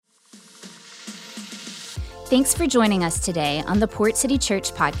Thanks for joining us today on the Port City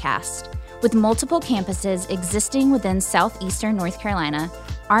Church podcast. With multiple campuses existing within southeastern North Carolina,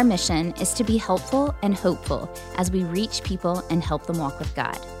 our mission is to be helpful and hopeful as we reach people and help them walk with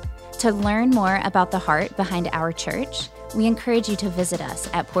God. To learn more about the heart behind our church, we encourage you to visit us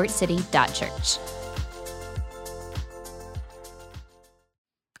at portcity.church.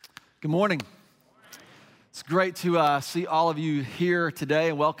 Good morning. It's great to see all of you here today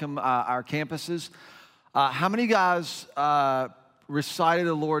and welcome our campuses. How many guys recited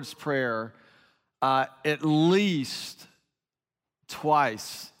the Lord's Prayer at least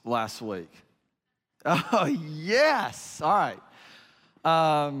twice last week? Oh, yes. All right.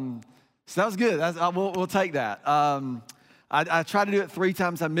 So that was good. We'll take that. I tried to do it 3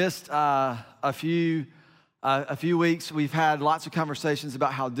 times. I missed a few weeks. We've had lots of conversations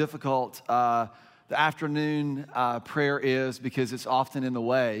about how difficult the afternoon prayer is because it's often in the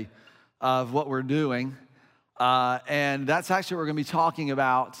way of what we're doing. And that's actually what we're going to be talking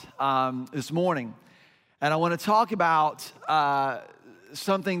about this morning. And I want to talk about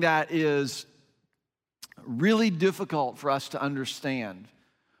something that is really difficult for us to understand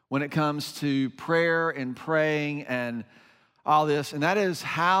when it comes to prayer and praying and all this. And that is,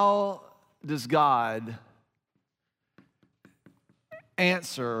 how does God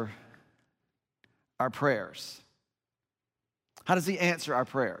answer our prayers? How does he answer our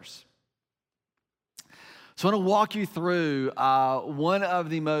prayers? So I want to walk you through one of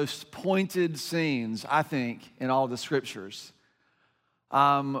the most pointed scenes, I think, in all the scriptures,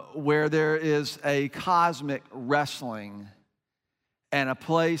 where there is a cosmic wrestling and a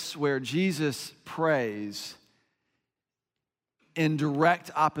place where Jesus prays in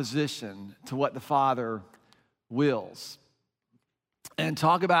direct opposition to what the Father wills. And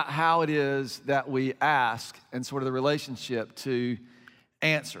talk about how it is that we ask and sort of the relationship to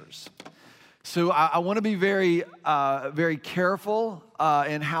answers. So I want to be very careful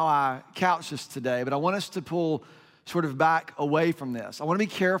in how I couch this today, but I want us to pull sort of back away from this. I want to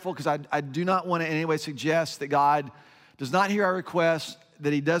be careful because I do not want to in any way suggest that God does not hear our requests,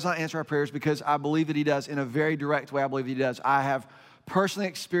 that he does not answer our prayers, because I believe that he does in a very direct way. I believe he does. I have personally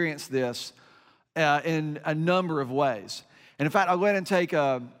experienced this in a number of ways. And in fact, I'll go ahead and take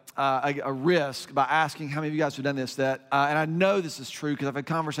a risk by asking how many of you guys have done this, and I know this is true because I've had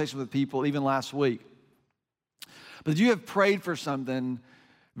conversations with people even last week, but you have prayed for something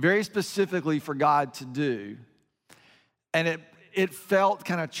very specifically for God to do, and it felt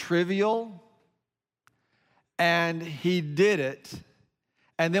kind of trivial, and he did it,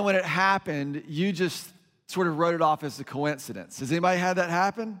 and then when it happened, you just sort of wrote it off as a coincidence. Has anybody had that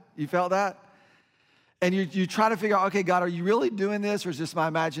happen? You felt that? And you try to figure out, okay, God, are you really doing this, or is this my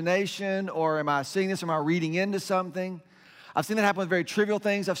imagination, or am I seeing this, or am I reading into something? I've seen it happen with very trivial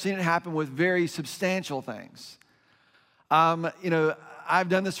things. I've seen it happen with very substantial things. I've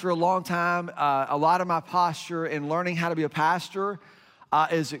done this for a long time. A lot of my posture in learning how to be a pastor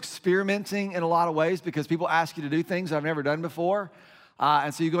is experimenting in a lot of ways, because people ask you to do things that I've never done before.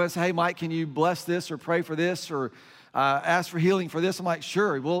 And so you go and say, hey, Mike, can you bless this or pray for this, or ask for healing for this? I'm like,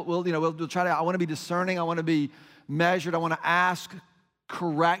 sure, we'll try to. I want to be discerning. I want to be measured. I want to ask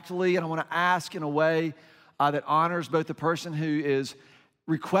correctly, and I want to ask in a way that honors both the person who is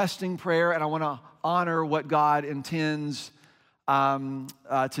requesting prayer, and I want to honor what God intends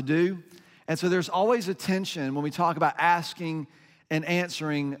to do. And so there's always a tension when we talk about asking and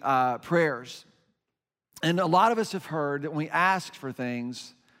answering prayers. And a lot of us have heard that when we ask for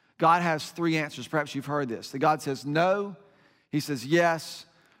things, God has 3 answers. Perhaps you've heard this. That God says no, he says yes,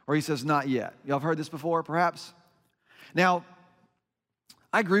 or he says not yet. Y'all have heard this before, perhaps? Now,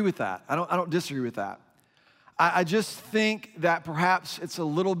 I agree with that. I don't disagree with that. I just think that perhaps it's a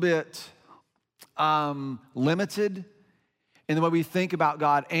little bit limited in the way we think about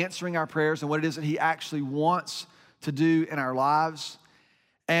God answering our prayers and what it is that he actually wants to do in our lives.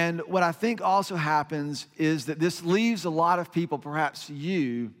 And what I think also happens is that this leaves a lot of people, perhaps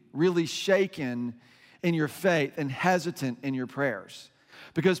you, really shaken in your faith and hesitant in your prayers.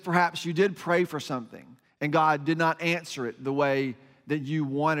 Because perhaps you did pray for something and God did not answer it the way that you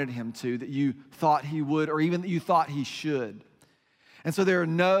wanted him to, that you thought he would, or even that you thought he should. And so there are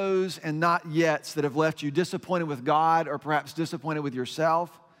no's and not yets that have left you disappointed with God, or perhaps disappointed with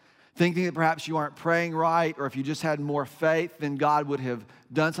yourself, thinking that perhaps you aren't praying right, or if you just had more faith, then God would have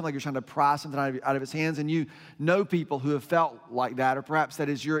done something, like you're trying to pry something out of his hands. And you know people who have felt like that, or perhaps that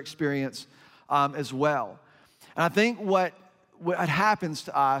is your experience as well. And I think what happens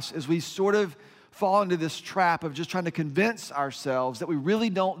to us is we sort of fall into this trap of just trying to convince ourselves that we really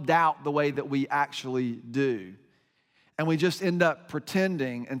don't doubt the way that we actually do. And we just end up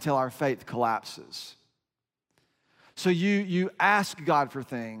pretending until our faith collapses. So you ask God for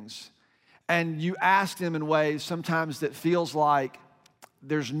things, and you ask Him in ways sometimes that feels like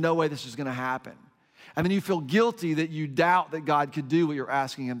there's no way this is going to happen. And then you feel guilty that you doubt that God could do what you're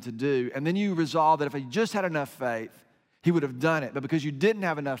asking Him to do. And then you resolve that if He just had enough faith, He would have done it. But because you didn't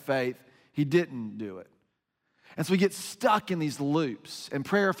have enough faith, He didn't do it. And so we get stuck in these loops, and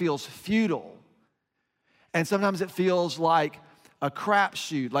prayer feels futile. And sometimes it feels like a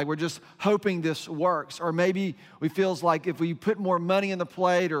crapshoot, like we're just hoping this works. Or maybe it feels like if we put more money in the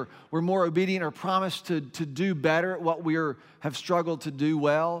plate, or we're more obedient, or promise to do better at what we have struggled to do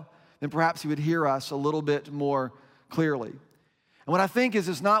well, then perhaps He would hear us a little bit more clearly. And what I think is,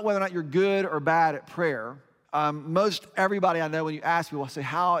 it's not whether or not you're good or bad at prayer. Most everybody I know, when you ask people, I say,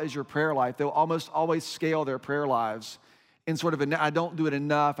 how is your prayer life? They'll almost always scale their prayer lives in sort of I don't do it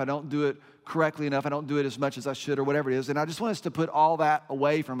enough, I don't do it correctly enough, I don't do it as much as I should, or whatever it is. And I just want us to put all that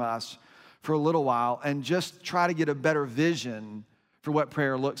away from us for a little while and just try to get a better vision for what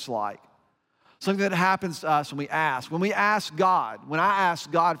prayer looks like. Something that happens to us when we ask. When I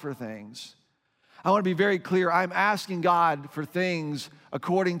ask God for things, I want to be very clear. I'm asking God for things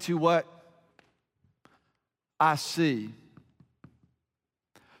according to what I see,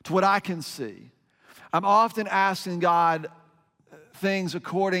 to what I can see. I'm often asking God things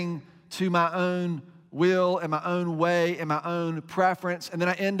according to my own will and my own way and my own preference, and then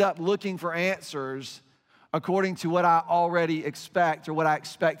I end up looking for answers according to what I already expect, or what I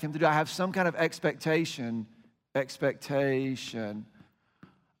expect Him to do. I have some kind of expectation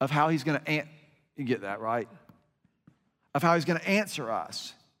of how He's going to you get that, right? Of how He's going to answer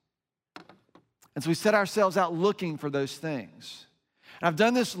us. And so we set ourselves out looking for those things. And I've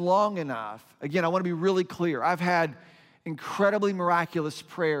done this long enough. Again, I want to be really clear. I've had incredibly miraculous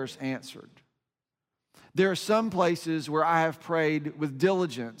prayers answered. There are some places where I have prayed with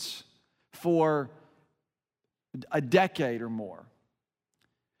diligence for a decade or more.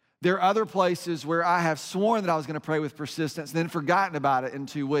 There are other places where I have sworn that I was going to pray with persistence and then forgotten about it in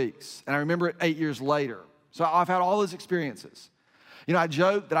 2 weeks. And I remember it 8 years later. So I've had all those experiences. You know, I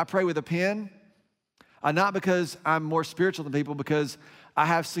joke that I pray with a pen, not because I'm more spiritual than people, because I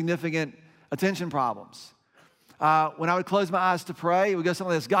have significant attention problems. When I would close my eyes to pray, it would go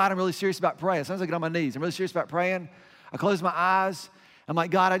something like this: God, I'm really serious about praying. Sometimes I get on my knees. I'm really serious about praying. I close my eyes. I'm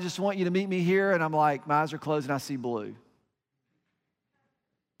like, God, I just want you to meet me here. And I'm like, my eyes are closed and I see blue.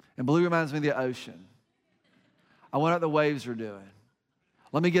 And blue reminds me of the ocean. I wonder what the waves are doing.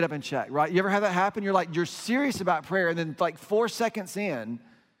 Let me get up and check, right? You ever have that happen? You're serious about prayer, and then like 4 seconds in,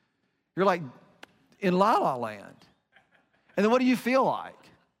 you're like in La La Land. And then what do you feel like?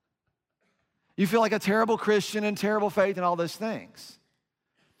 You feel like a terrible Christian and terrible faith and all those things.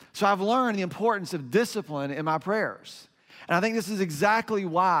 So I've learned the importance of discipline in my prayers. And I think this is exactly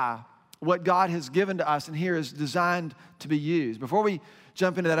why what God has given to us in here is designed to be used. Before we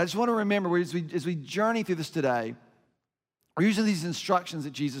jump into that, I just want to remember, as we journey through this today, we're using these instructions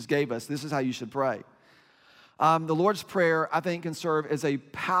that Jesus gave us. This is how you should pray. The Lord's Prayer, I think, can serve as a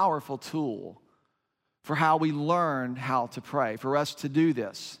powerful tool for how we learn how to pray, for us to do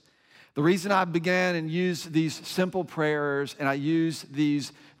this. The reason I began and used these simple prayers, and I use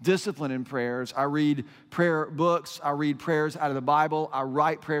these discipline in prayers, I read prayer books, I read prayers out of the Bible, I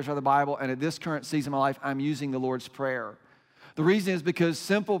write prayers out of the Bible, and at this current season of my life, I'm using the Lord's Prayer. The reason is because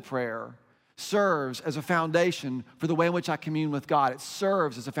simple prayer serves as a foundation for the way in which I commune with God. It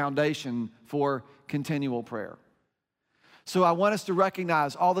serves as a foundation for continual prayer. So I want us to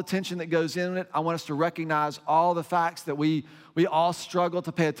recognize all the tension that goes in it. I want us to recognize all the facts that we all struggle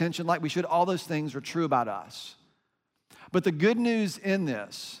to pay attention like we should. All those things are true about us. But the good news in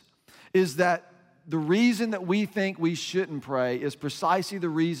this is that the reason that we think we shouldn't pray is precisely the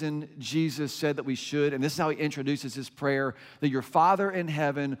reason Jesus said that we should. And this is how He introduces His prayer, that your Father in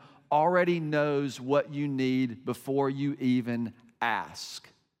heaven already knows what you need before you even ask.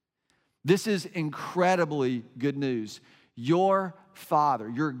 This is incredibly good news. Your Father,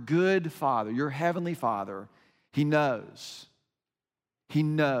 your good Father, your heavenly Father, He knows. He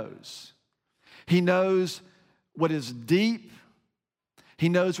knows. He knows what is deep. He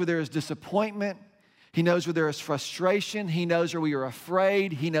knows where there is disappointment. He knows where there is frustration. He knows where we are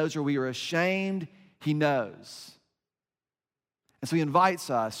afraid. He knows where we are ashamed. He knows. And so He invites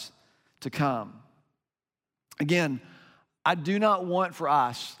us to come. Again, I do not want for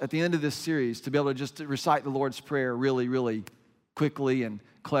us at the end of this series to be able to just recite the Lord's Prayer really, really quickly and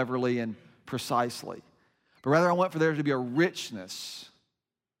cleverly and precisely. But rather I want for there to be a richness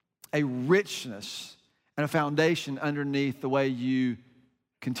and a foundation underneath the way you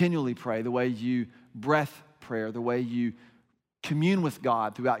continually pray, the way you breath prayer, the way you commune with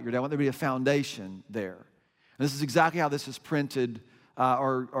God throughout your day. I want there to be a foundation there. And This is exactly how this is printed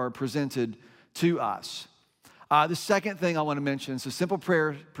or presented to us. The second thing I want to mention, so simple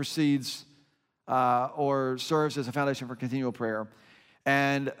prayer precedes or serves as a foundation for continual prayer.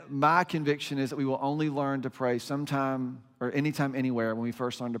 And my conviction is that we will only learn to pray sometime or anytime, anywhere when we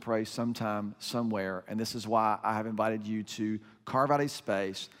first learn to pray sometime, somewhere. And this is why I have invited you to carve out a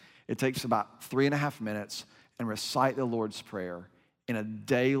space. It takes about 3.5 minutes and recite the Lord's Prayer in a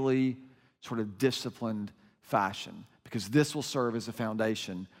daily, sort of disciplined fashion, because this will serve as a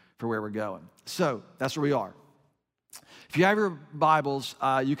foundation for where we're going. So that's where we are. If you have your Bibles,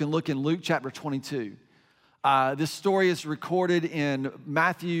 you can look in Luke chapter 22. This story is recorded in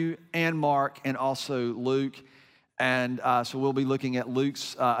Matthew and Mark and also Luke. And so we'll be looking at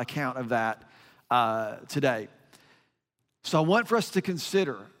Luke's account of that today. So I want for us to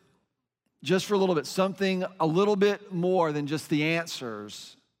consider, just for a little bit, something a little bit more than just the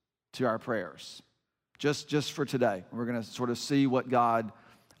answers to our prayers. Just for today. We're going to sort of see what God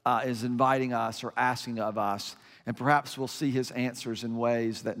is inviting us or asking of us. And perhaps we'll see his answers in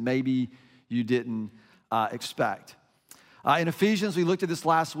ways that maybe you didn't expect. In Ephesians, we looked at this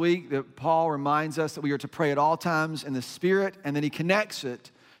last week, that Paul reminds us that we are to pray at all times in the Spirit, and then he connects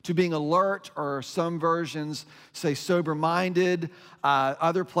it to being alert, or some versions say sober-minded.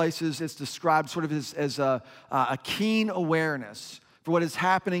 Other places it's described sort of as a keen awareness for what is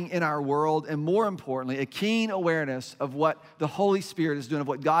happening in our world, and more importantly, a keen awareness of what the Holy Spirit is doing, of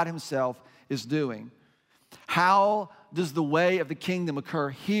what God himself is doing. How does the way of the kingdom occur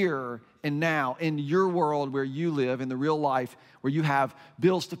here and now in your world where you live, in the real life where you have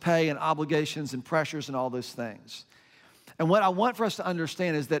bills to pay and obligations and pressures and all those things? And what I want for us to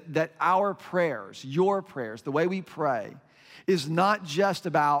understand is that our prayers, your prayers, the way we pray, is not just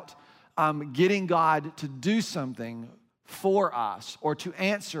about getting God to do something for us or to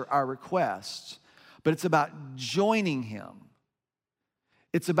answer our requests, but it's about joining him.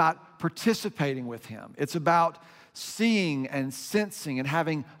 It's about participating with him. It's about seeing and sensing and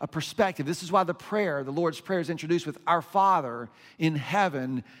having a perspective. This is why the Lord's Prayer is introduced with our Father in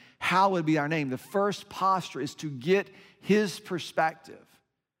heaven, hallowed be our name. The first posture is to get his perspective.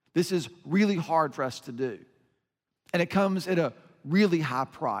 This is really hard for us to do. And it comes at a really high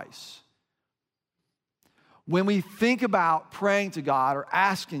price. When we think about praying to God or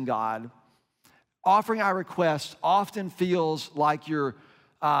asking God, offering our requests often feels like you're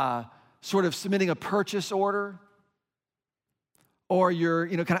sort of submitting a purchase order, or you're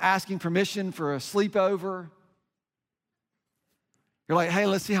kind of asking permission for a sleepover. You're like, hey,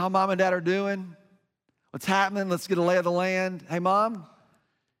 let's see how mom and dad are doing. What's happening? Let's get a lay of the land. Hey, mom.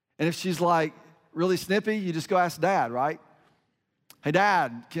 And if she's like really snippy, you just go ask dad, right? Hey,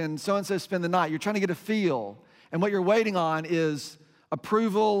 dad, can so-and-so spend the night? You're trying to get a feel. And what you're waiting on is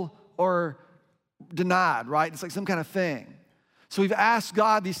approval or denied, right? It's like some kind of thing. So we've asked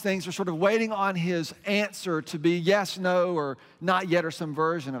God these things. We're sort of waiting on his answer to be yes, no, or not yet, or some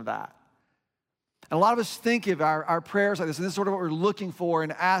version of that. And a lot of us think of our prayers like this, and this is sort of what we're looking for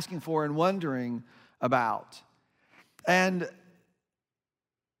and asking for and wondering about. And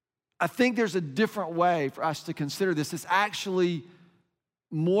I think there's a different way for us to consider this. It's actually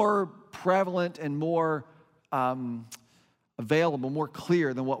more prevalent and more available, more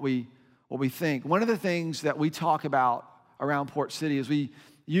clear than what we think. One of the things that we talk about around Port City is we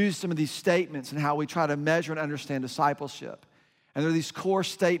use some of these statements and how we try to measure and understand discipleship. And there are these core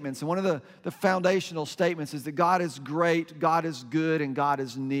statements. And one of the foundational statements is that God is great, God is good, and God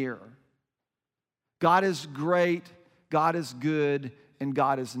is near. God is great, God is good, and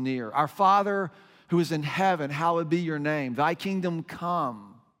God is near. Our Father who is in heaven, hallowed be your name. Thy kingdom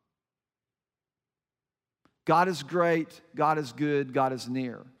come. God is great, God is good, God is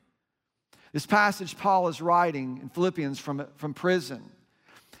near. This passage Paul is writing in Philippians from prison.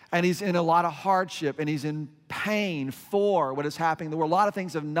 And he's in a lot of hardship, and he's in pain for what is happening in the world. A lot of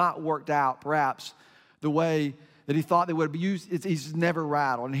things have not worked out, perhaps, the way that he thought they would be used. He's never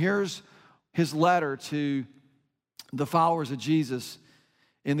rattled. And here's his letter to the followers of Jesus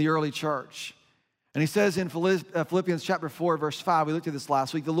in the early church. And he says in Philippians chapter 4, verse 5, we looked at this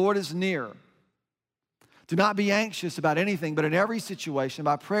last week, the Lord is near. Do not be anxious about anything, but in every situation,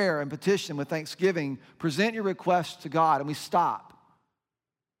 by prayer and petition with thanksgiving, present your requests to God. And we stop.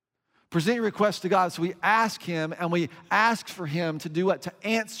 Present your requests to God. So we ask him, and we ask for him to do what? To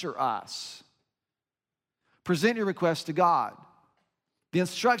answer us. Present your requests to God. The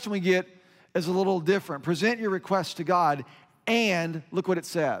instruction we get is a little different. Present your requests to God, and look what it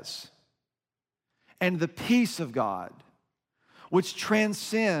says. And the peace of God, which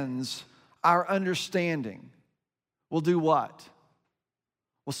transcends our understanding, will do what?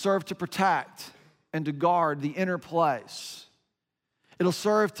 Will serve to protect and to guard the inner place. It'll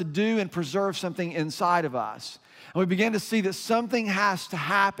serve to do and preserve something inside of us. And we begin to see that something has to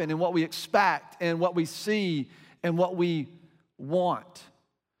happen in what we expect and what we see and what we want.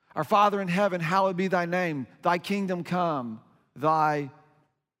 Our Father in heaven, hallowed be thy name. Thy kingdom come. Thy,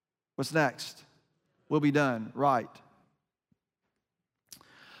 what's next? Will be done. Right.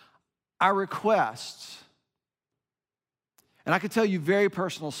 Our requests, and I could tell you very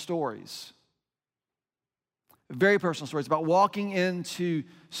personal stories about walking into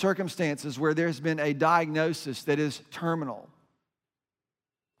circumstances where there's been a diagnosis that is terminal.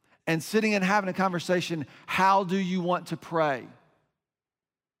 And sitting and having a conversation, how do you want to pray?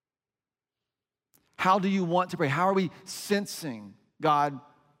 How do you want to pray? How are we sensing God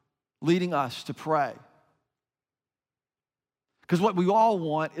leading us to pray? Because what we all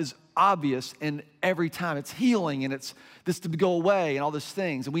want is obvious, and every time it's healing and it's this to go away and all these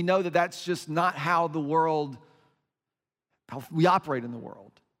things. And we know that that's just not how we operate in the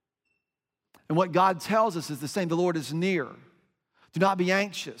world. And what God tells us is the same. The Lord is near. Do not be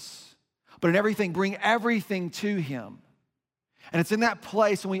anxious, but in everything, bring everything to Him. And it's in that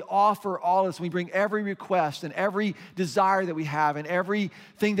place when we offer all this, we bring every request and every desire that we have and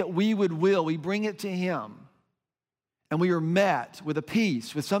everything that we would will, we bring it to Him. And we are met with a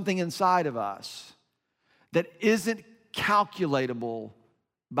peace, with something inside of us that isn't calculatable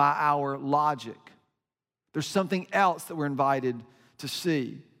by our logic. There's something else that we're invited to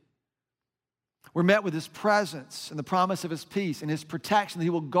see. We're met with His presence and the promise of His peace and His protection, that He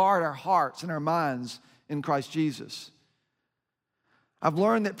will guard our hearts and our minds in Christ Jesus. I've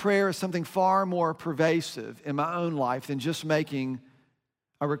learned that prayer is something far more pervasive in my own life than just making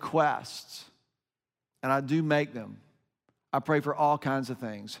a request. And I do make them. I pray for all kinds of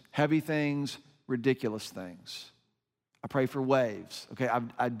things, heavy things, ridiculous things. I pray for waves. Okay,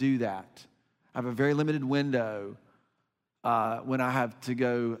 I do that. I have a very limited window when I have to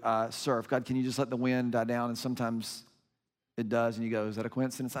go surf. God, can you just let the wind die down? And sometimes it does, and you go, is that a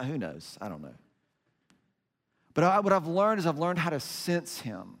coincidence? Who knows? I don't know. But what I've learned is I've learned how to sense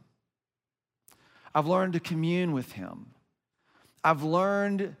Him. I've learned to commune with Him. I've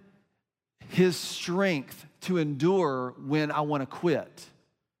learned His strength to endure when I want to quit.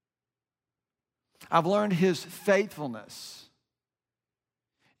 I've learned His faithfulness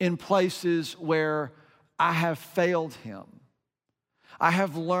in places where I have failed Him. I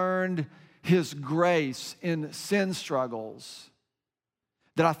have learned His grace in sin struggles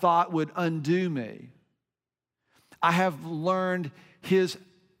that I thought would undo me. I have learned His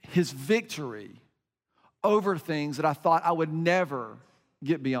victory over things that I thought I would never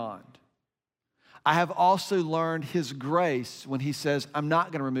get beyond. I have also learned His grace when He says, I'm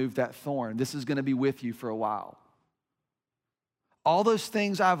not going to remove that thorn. This is going to be with you for a while. All those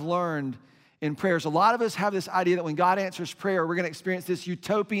things I've learned in prayers. A lot of us have this idea that when God answers prayer, we're going to experience this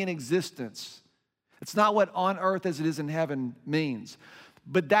utopian existence. It's not what on earth as it is in heaven means.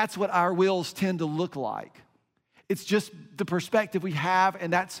 But that's what our wills tend to look like. It's just the perspective we have,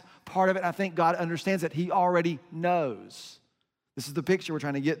 and that's part of it. I think God understands that He already knows. This is the picture we're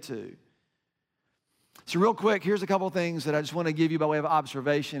trying to get to. So real quick, here's a couple of things that I just want to give you by way of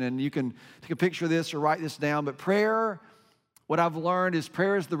observation, and you can take a picture of this or write this down. But prayer, what I've learned is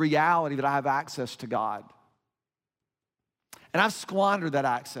prayer is the reality that I have access to God. And I've squandered that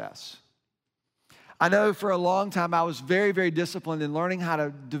access. I know for a long time I was very, very disciplined in learning how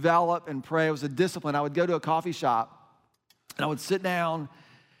to develop and pray. It was a discipline. I would go to a coffee shop, and I would sit down,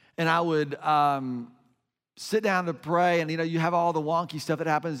 and I would sit down to pray. And, you have all the wonky stuff that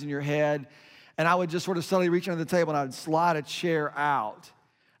happens in your head. And I would just sort of suddenly reach under the table, and I would slide a chair out.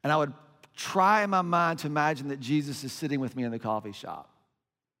 And I would try in my mind to imagine that Jesus is sitting with me in the coffee shop.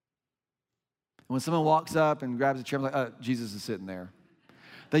 And when someone walks up and grabs a chair, I'm like, oh, Jesus is sitting there.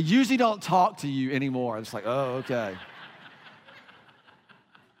 They usually don't talk to you anymore. It's like, oh, okay.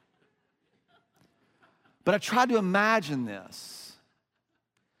 But I tried to imagine this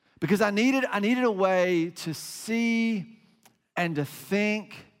because I needed a way to see and to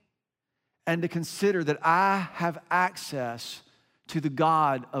think and to consider that I have access to the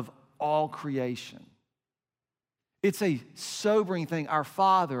God of all creation. It's a sobering thing. Our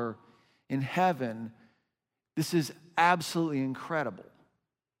Father in heaven, this is absolutely incredible.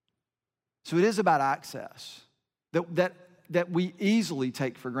 So it is about access that we easily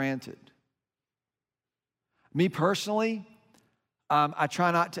take for granted. Me personally, I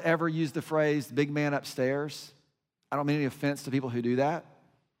try not to ever use the phrase, big man upstairs. I don't mean any offense to people who do that.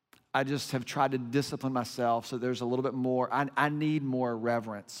 I just have tried to discipline myself so there's a little bit more. I need more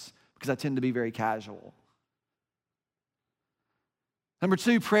reverence because I tend to be very casual. Number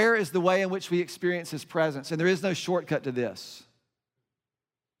two, prayer is the way in which we experience his presence. And there is no shortcut to this.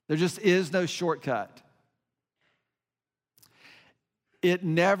 There just is no shortcut. It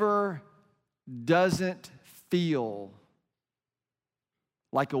never doesn't feel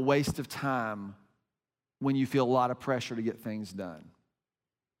like a waste of time when you feel a lot of pressure to get things done.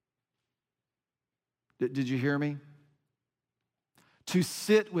 Did you hear me? To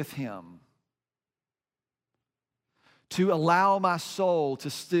sit with him, to allow my soul to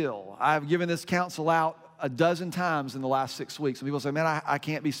still. I've given this counsel out a dozen times in the last 6 weeks. And people say, man, I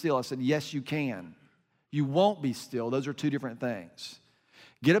can't be still. I said, yes, you can. You won't be still. Those are two different things.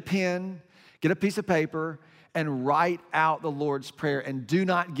 Get a pen, get a piece of paper, and write out the Lord's Prayer, and do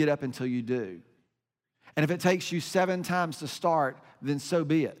not get up until you do. And if it takes you 7 times to start, then so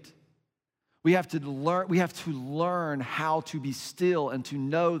be it. We have to learn how to be still and to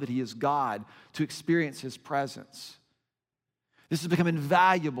know that he is God, to experience his presence. This has become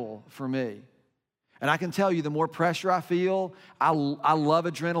invaluable for me. And I can tell you, the more pressure I feel, I love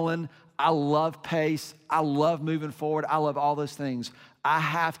adrenaline, I love pace, I love moving forward, I love all those things. I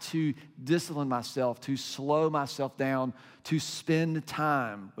have to discipline myself, to slow myself down, to spend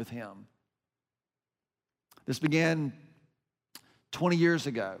time with him. This began 20 years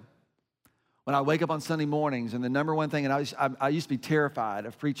ago when I wake up on Sunday mornings, and the number one thing, and I used to be terrified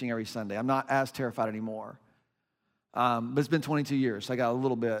of preaching every Sunday. I'm not as terrified anymore. But it's been 22 years, so I got a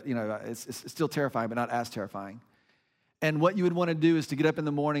little bit, it's still terrifying, but not as terrifying. And what you would want to do is to get up in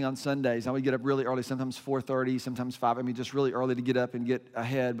the morning on Sundays. I would get up really early, sometimes 4:30, sometimes 5. Just really early to get up and get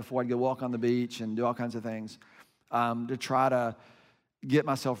ahead before I'd go walk on the beach and do all kinds of things to try to get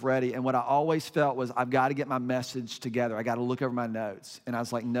myself ready. And what I always felt was, I've got to get my message together. I got to look over my notes. And I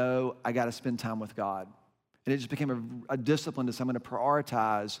was like, no, I got to spend time with God. And it just became a discipline to say, I'm going to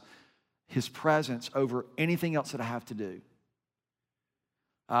prioritize his presence over anything else that I have to do.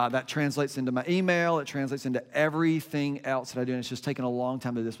 That translates into my email. It translates into everything else that I do. And it's just taken a long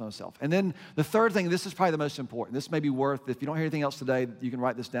time to discipline myself. And then the third thing, this is probably the most important. This may be worth, if you don't hear anything else today, you can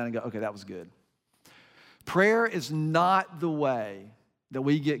write this down and go, okay, that was good. Prayer is not the way that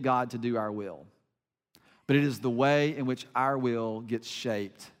we get God to do our will, but it is the way in which our will gets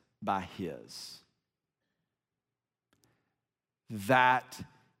shaped by his. That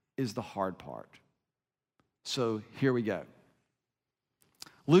is the hard part. So here we go.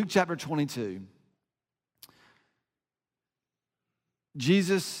 Luke chapter 22.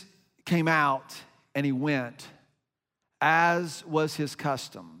 Jesus came out and he went, as was his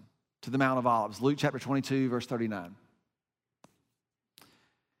custom, to the Mount of Olives. Luke chapter 22, verse 39.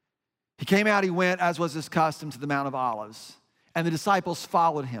 He came out, he went, as was his custom, to the Mount of Olives. And the disciples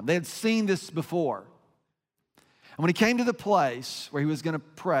followed him. They had seen this before. And when he came to the place where he was going to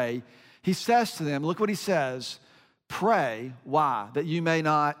pray, he says to them, look what he says, pray, why? That you may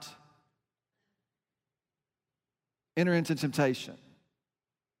not enter into temptation.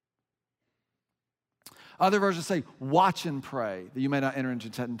 Other versions say, watch and pray that you may not enter into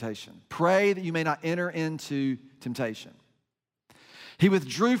temptation. Pray that you may not enter into temptation. He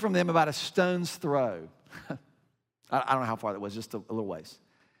withdrew from them about a stone's throw. I don't know how far that was, just a little ways.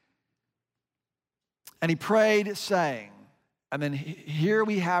 And he prayed, saying, and then here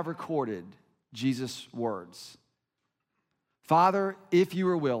we have recorded Jesus' words. Father, if you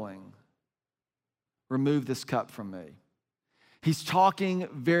are willing, remove this cup from me. He's talking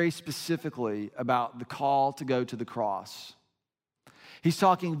very specifically about the call to go to the cross. He's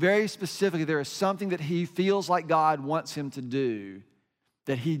talking very specifically, there is something that he feels like God wants him to do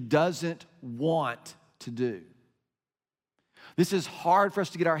that he doesn't want to do. This is hard for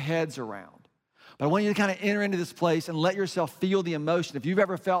us to get our heads around. But I want you to kind of enter into this place and let yourself feel the emotion. If you've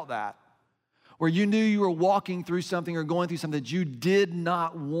ever felt that, where you knew you were walking through something or going through something that you did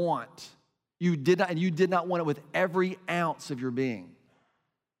not want. You did not want it with every ounce of your being.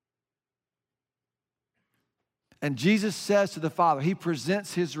 And Jesus says to the Father, he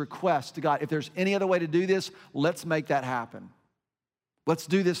presents his request to God. If there's any other way to do this, let's make that happen. Let's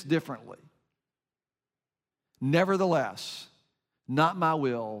do this differently. Nevertheless, not my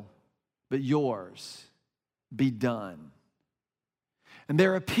will, but yours be done. And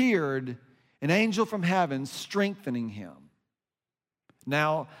there appeared an angel from heaven strengthening him.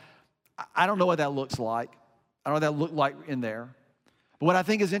 Now, I don't know what that looks like. I don't know what that looked like in there. But what I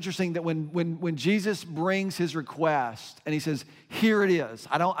think is interesting that when Jesus brings his request and he says, here it is.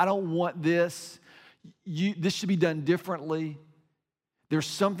 I don't want this. This should be done differently. There's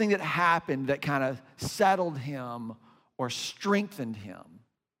something that happened that kind of settled him or strengthened him.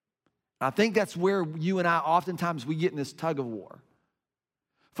 I think that's where you and I, oftentimes we get in this tug of war.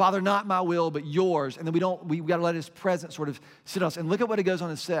 Father, not my will, but yours. And then we got to let his presence sort of sit on us. And look at what it goes on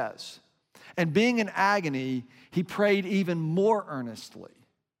and says. And being in agony, he prayed even more earnestly.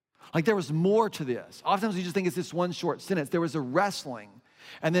 Like there was more to this. Oftentimes we just think it's this one short sentence. There was a wrestling.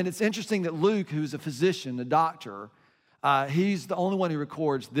 And then it's interesting that Luke, who's a physician, a doctor, he's the only one who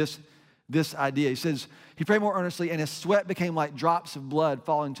records this idea. He says, he prayed more earnestly and his sweat became like drops of blood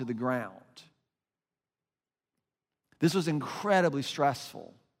falling to the ground. This was incredibly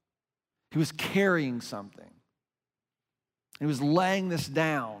stressful. He was carrying something. He was laying this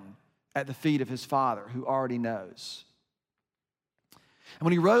down at the feet of his Father, who already knows. And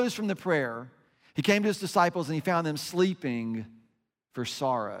when he rose from the prayer, he came to his disciples and he found them sleeping for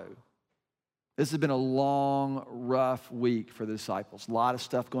sorrow. This has been a long, rough week for the disciples. A lot of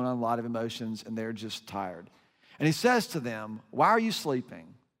stuff going on, a lot of emotions, and they're just tired. And he says to them, why are you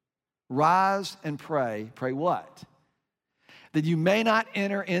sleeping? Rise and pray. Pray what? That you may not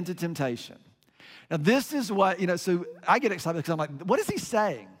enter into temptation. Now this is what, so I get excited because I'm like, what is he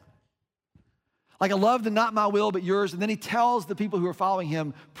saying? Like I love the not my will but yours. And then he tells the people who are following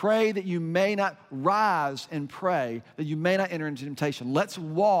him, pray that you may not rise and pray that you may not enter into temptation. Let's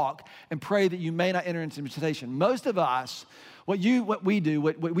walk and pray that you may not enter into temptation. Most of us, what we would do,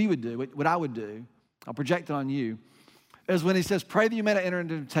 what I would do, I'll project it on you, is when he says, pray that you may not enter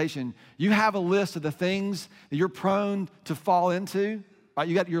into temptation, you have a list of the things that you're prone to fall into, right?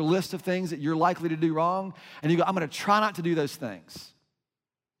 You got your list of things that you're likely to do wrong, and you go, I'm gonna try not to do those things.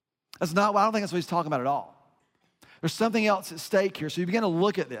 I don't think that's what he's talking about at all. There's something else at stake here. So you begin to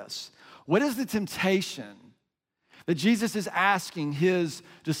look at this. What is the temptation that Jesus is asking his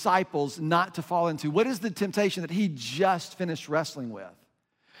disciples not to fall into? What is the temptation that he just finished wrestling with?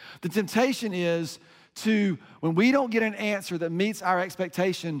 The temptation is to, when we don't get an answer that meets our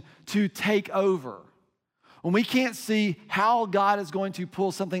expectation, to take over. When we can't see how God is going to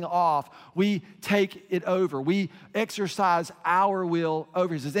pull something off, we take it over. We exercise our will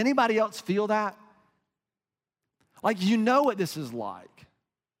over his. Does anybody else feel that? Like, you know what this is like.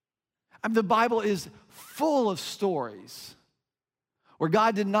 I mean, the Bible is full of stories where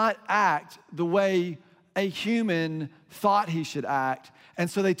God did not act the way a human thought he should act, and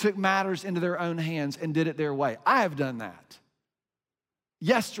so they took matters into their own hands and did it their way. I have done that.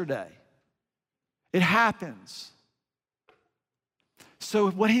 Yesterday. It happens.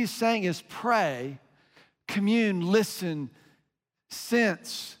 So what he's saying is pray, commune, listen,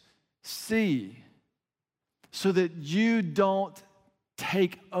 sense, see, so that you don't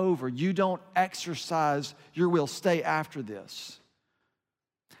take over, you don't exercise your will. Stay after this.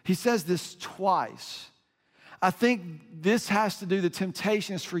 He says this twice. I think this has to do, the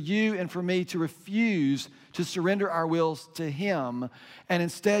temptation is for you and for me to refuse to surrender our wills to him and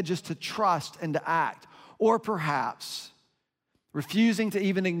instead just to trust and to act. Or perhaps refusing to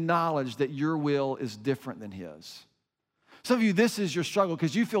even acknowledge that your will is different than his. Some of you, this is your struggle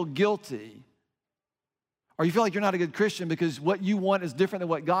because you feel guilty or you feel like you're not a good Christian because what you want is different than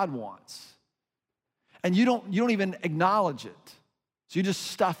what God wants. And you don't even acknowledge it. So you just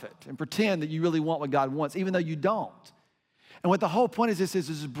stuff it and pretend that you really want what God wants, even though you don't. And what the whole point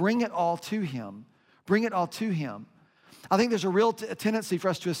is bring it all to him. Bring it all to him. I think there's a real tendency for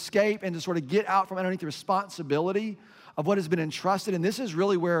us to escape and to sort of get out from underneath the responsibility of what has been entrusted. And this is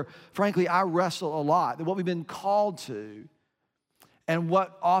really where, frankly, I wrestle a lot, that what we've been called to and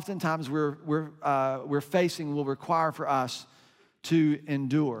what oftentimes we're facing will require for us to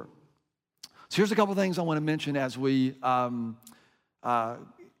endure. So here's a couple things I want to mention as we kind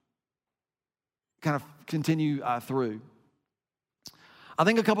of continue through. I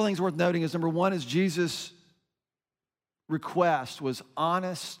think a couple things worth noting is, number one, is Jesus' request was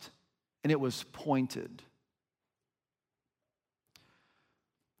honest and it was pointed.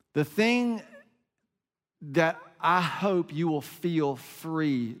 The thing that I hope you will feel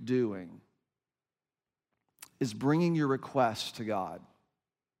free doing is bringing your request to God.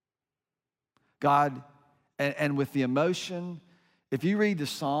 God, and with the emotion, if you read the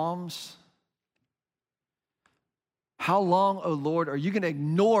Psalms, how long, O Lord, are you going to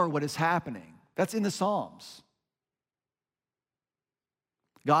ignore what is happening? That's in the Psalms.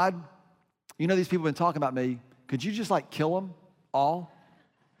 God, you know these people have been talking about me. Could you just kill them all?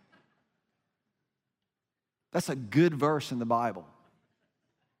 That's a good verse in the Bible.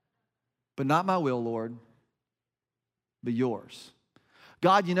 But not my will, Lord, but yours.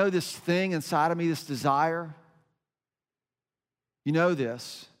 God, you know this thing inside of me, this desire. You know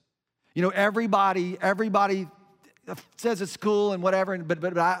this. You know, everybody says it's cool and whatever,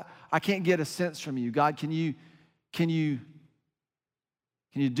 but I can't get a sense from you. God, can you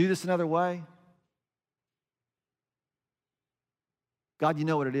do this another way? God, you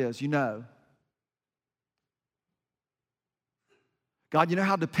know what it is. You know. God, you know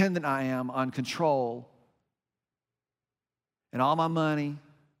how dependent I am on control and all my money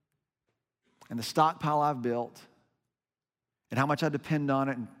and the stockpile I've built and how much I depend on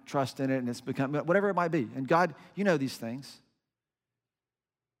it and trust in it, and it's become, whatever it might be. And God, you know these things.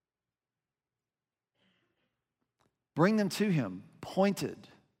 Bring them to him, pointed,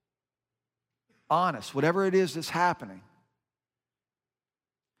 honest, whatever it is that's happening.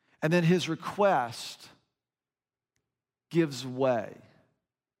 And then his request gives way.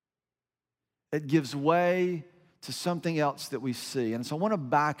 It gives way to something else that we see. And so I want to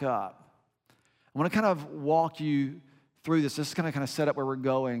back up. I want to kind of walk you through this. This is kind of set up where we're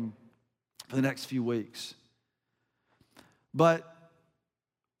going for the next few weeks. But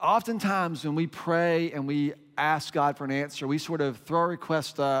oftentimes when we pray and we ask God for an answer, we sort of throw a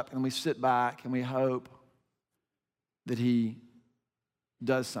request up and we sit back and we hope that he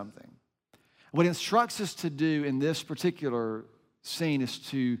does something. What he instructs us to do in this particular scene is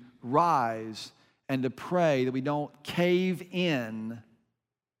to rise and to pray that we don't cave in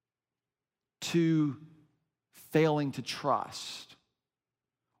to failing to trust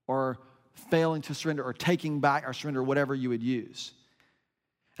or failing to surrender or taking back our surrender, whatever you would use.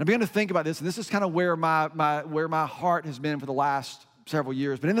 And I began to think about this, and this is kind of where my heart has been for the last several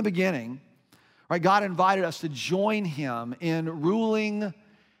years. But in the beginning, right, God invited us to join him in ruling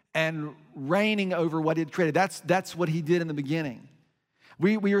and reigning over what he had created. That's what he did in the beginning.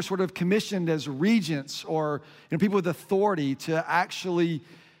 We are sort of commissioned as regents or people with authority to actually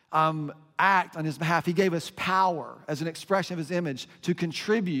act on his behalf. He gave us power as an expression of his image to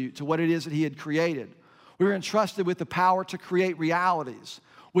contribute to what it is that he had created. We were entrusted with the power to create realities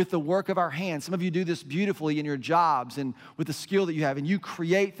with the work of our hands. Some of you do this beautifully in your jobs and with the skill that you have, and you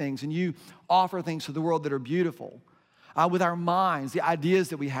create things and you offer things to the world that are beautiful. With our minds, the ideas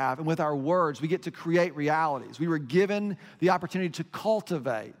that we have, and with our words, we get to create realities. We were given the opportunity to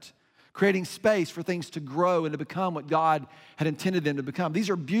cultivate, creating space for things to grow and to become what God had intended them to become. These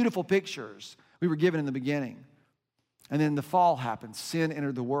are beautiful pictures we were given in the beginning. And then the fall happened. Sin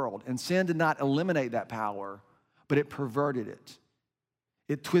entered the world. And sin did not eliminate that power, but it perverted it.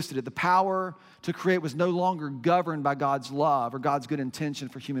 It twisted it. The power to create was no longer governed by God's love or God's good intention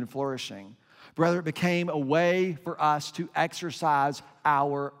for human flourishing. Rather, it became a way for us to exercise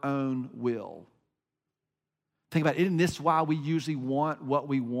our own will. Think about it. Isn't this why we usually want what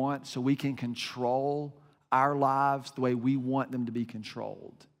we want, so we can control our lives the way we want them to be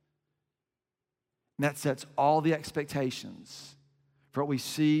controlled? And that sets all the expectations for what we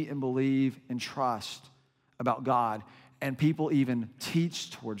see and believe and trust about God. And people even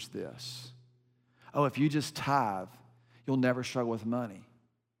teach towards this. Oh, if you just tithe, you'll never struggle with money.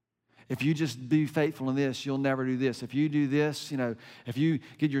 If you just be faithful in this, you'll never do this. If you do this, if you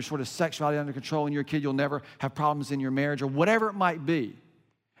get your sort of sexuality under control when you're a kid, you'll never have problems in your marriage or whatever it might be.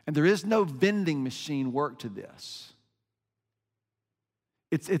 And there is no vending machine work to this.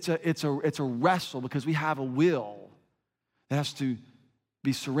 It's a wrestle because we have a will that has to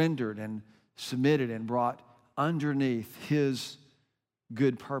be surrendered and submitted and brought underneath his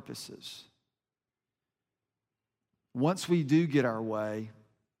good purposes. Once we do get our way,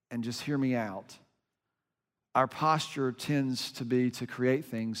 and just hear me out, our posture tends to be to create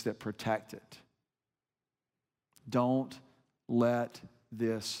things that protect it. Don't let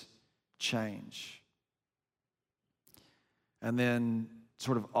this change. And then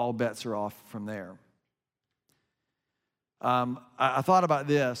sort of all bets are off from there. I thought about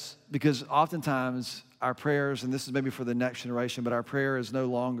this because oftentimes our prayers, and this is maybe for the next generation, but our prayer is no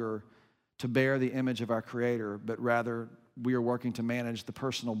longer to bear the image of our Creator, but rather we are working to manage the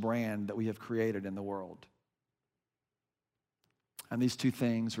personal brand that we have created in the world. And these two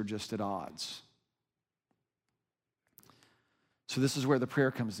things are just at odds. So this is where the prayer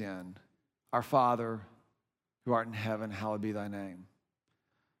comes in. Our Father, who art in heaven, hallowed be thy name.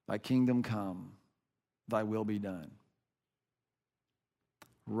 Thy kingdom come, thy will be done.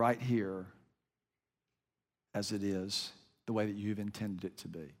 Right here, as it is, the way that you've intended it to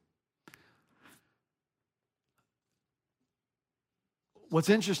be. What's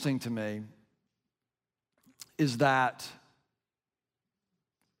interesting to me is that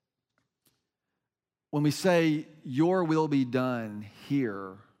when we say, your will be done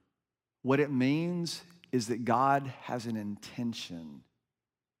here, what it means is that God has an intention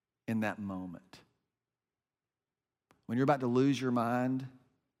in that moment. When you're about to lose your mind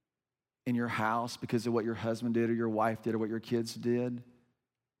in your house because of what your husband did or your wife did or what your kids did,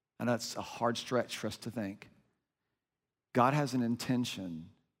 I know it's a hard stretch for us to think. God has an intention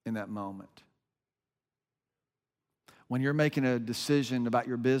in that moment. when you're making a decision about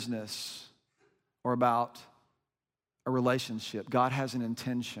your business or about a relationship, God has an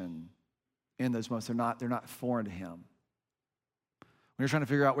intention in those moments. They're not foreign to him. When you're trying to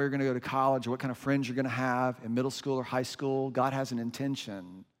figure out where you're going to go to college or what kind of friends you're going to have in middle school or high school, God has an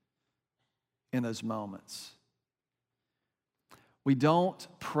intention in those moments. We don't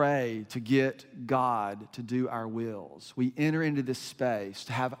pray to get God to do our wills. We enter into this space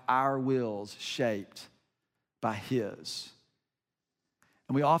to have our wills shaped by his.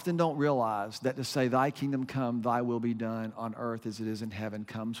 And we often don't realize that to say, thy kingdom come, thy will be done on earth as it is in heaven,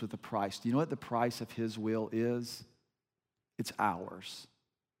 comes with a price. Do you know what the price of his will is? It's ours.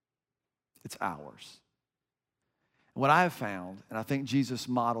 It's ours. And what I have found, and I think Jesus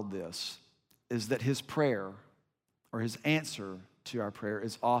modeled this, is that his prayer or his answer to our prayer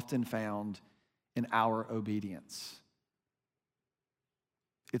is often found in our obedience.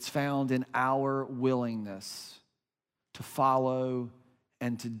 It's found in our willingness to follow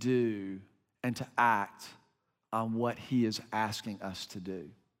and to do and to act on what he is asking us to do.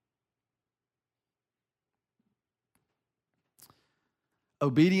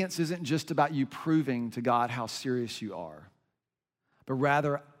 Obedience isn't just about you proving to God how serious you are, but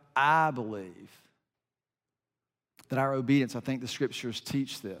rather, I believe that our obedience, I think the scriptures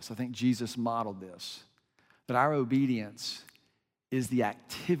teach this, I think Jesus modeled this, that our obedience is the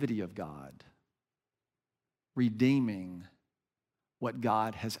activity of God redeeming what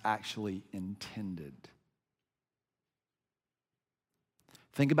God has actually intended.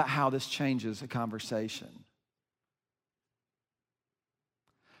 Think about how this changes a conversation.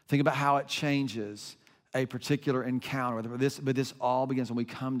 Think about how it changes a particular encounter. But this all begins when we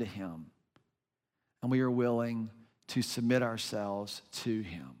come to him and we are willing to submit ourselves to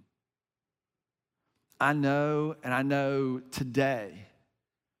him. I know today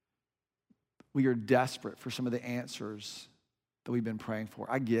we are desperate for some of the answers that we've been praying for.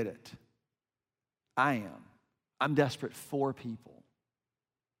 I get it. I am. I'm desperate for people.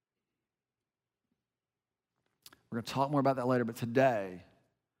 We're going to talk more about that later, but today,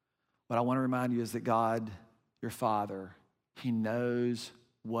 what I want to remind you is that God, your Father, he knows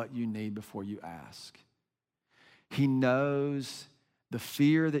what you need before you ask. He knows the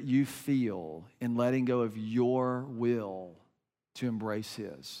fear that you feel in letting go of your will to embrace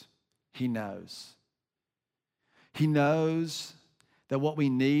his. He knows. He knows that what we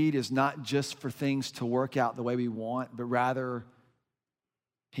need is not just for things to work out the way we want, but rather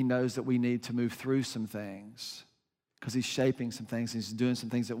he knows that we need to move through some things because he's shaping some things. He's doing some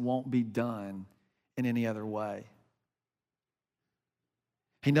things that won't be done in any other way.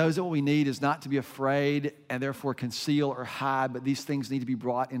 He knows that what we need is not to be afraid and therefore conceal or hide, but these things need to be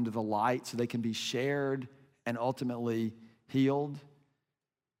brought into the light so they can be shared and ultimately healed.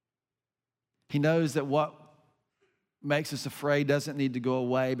 He knows that what makes us afraid doesn't need to go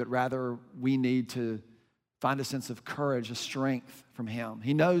away, but rather we need to find a sense of courage, a strength from him.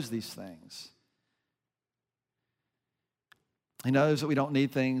 He knows these things. He knows that we don't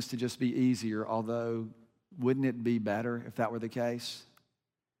need things to just be easier, although wouldn't it be better if that were the case?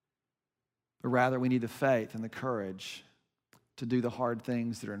 But rather we need the faith and the courage to do the hard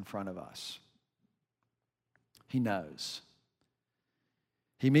things that are in front of us. He knows.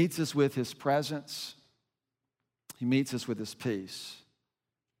 He meets us with his presence. He meets us with his peace.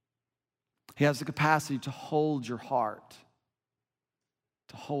 He has the capacity to hold your heart,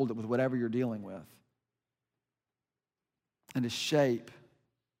 to hold it with whatever you're dealing with, and to shape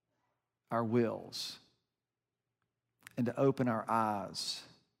our wills, and to open our eyes,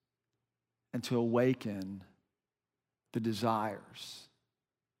 and to awaken the desires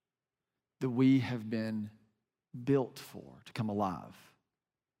that we have been built for to come alive.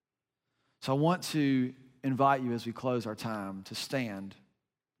 So I want to invite you as we close our time to stand.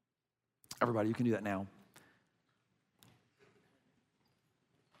 Everybody, you can do that now.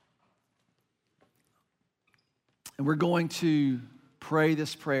 And we're going to pray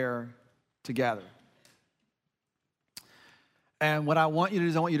this prayer together. And what I want you to do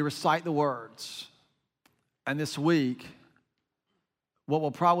is I want you to recite the words. And this week, what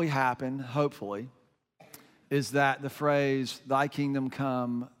will probably happen, hopefully, is that the phrase, thy kingdom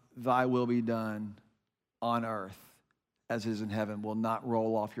come, thy will be done on earth as it is in heaven, will not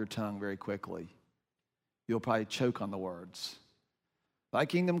roll off your tongue very quickly. You'll probably choke on the words. Thy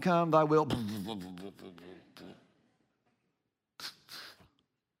kingdom come, thy will.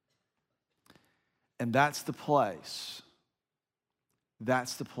 And that's the place.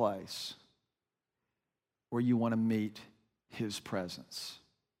 That's the place where you want to meet his presence.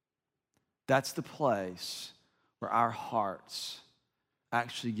 That's the place where our hearts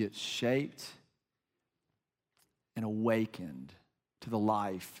actually get shaped and awakened to the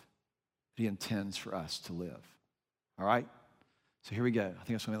life that he intends for us to live. All right? So here we go. I think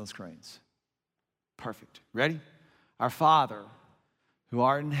that's going to be on the screens. Perfect. Ready? Our Father, who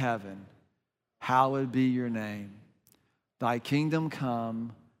art in heaven, hallowed be your name. Thy kingdom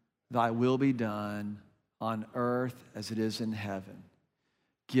come, thy will be done on earth as it is in heaven.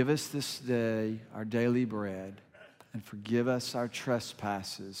 Give us this day our daily bread, and forgive us our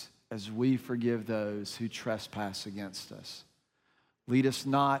trespasses as we forgive those who trespass against us. Lead us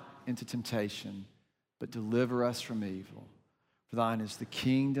not into temptation, but deliver us from evil. For thine is the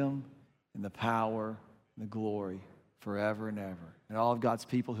kingdom and the power and the glory forever and ever. And all of God's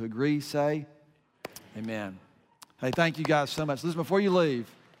people who agree say, amen. Hey, thank you guys so much. Listen, before you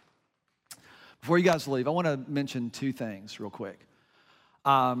guys leave, I want to mention two things real quick.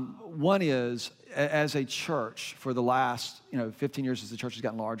 One is, as a church, for the last 15 years as the church has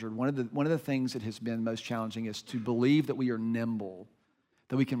gotten larger, one of the things that has been most challenging is to believe that we are nimble,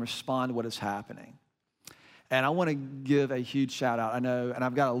 that we can respond to what is happening. And I want to give a huge shout out. I know, and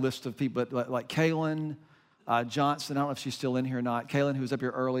I've got a list of people, but like Kaylin Johnson, I don't know if she's still in here or not. Kaylin, who was up here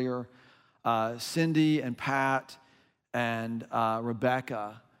earlier, Cindy and Pat and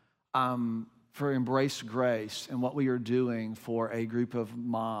Rebecca, for Embrace Grace and what we are doing for a group of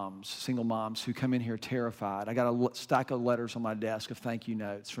moms, single moms who come in here terrified. I got a stack of letters on my desk of thank you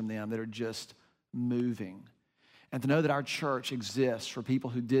notes from them that are just moving. And to know that our church exists for people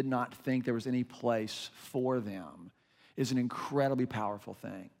who did not think there was any place for them is an incredibly powerful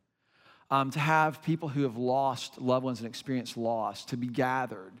thing. To have people who have lost loved ones and experienced loss to be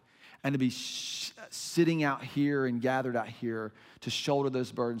gathered and to be sitting out here and gathered out here to shoulder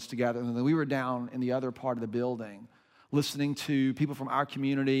those burdens together. And then we were down in the other part of the building listening to people from our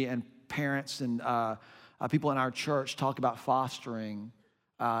community and parents and people in our church talk about fostering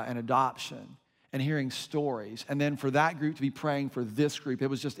and adoption and hearing stories. And then for that group to be praying for this group, it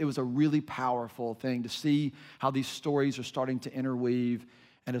was a really powerful thing to see how these stories are starting to interweave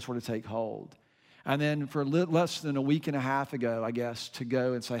and to sort of take hold. And then for less than a week and a half ago, I guess, to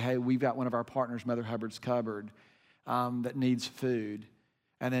go and say, hey, we've got one of our partners, Mother Hubbard's Cupboard, that needs food.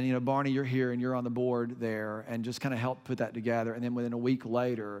 And then, Barney, you're here and you're on the board there and just kind of help put that together. And then within a week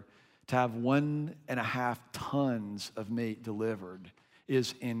later, to have 1.5 tons of meat delivered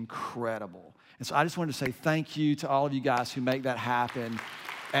is incredible. And so I just wanted to say thank you to all of you guys who make that happen.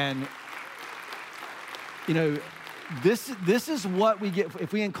 And, this is what we get,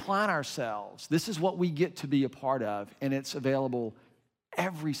 if we incline ourselves, this is what we get to be a part of, and it's available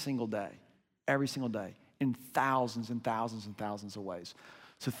every single day, in thousands and thousands and thousands of ways.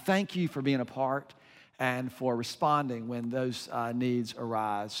 So thank you for being a part and for responding when those needs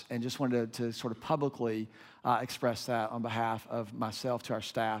arise, and just wanted to sort of publicly express that on behalf of myself to our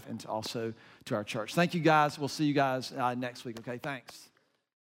staff and also to our church. Thank you guys. We'll see you guys next week. Okay, thanks.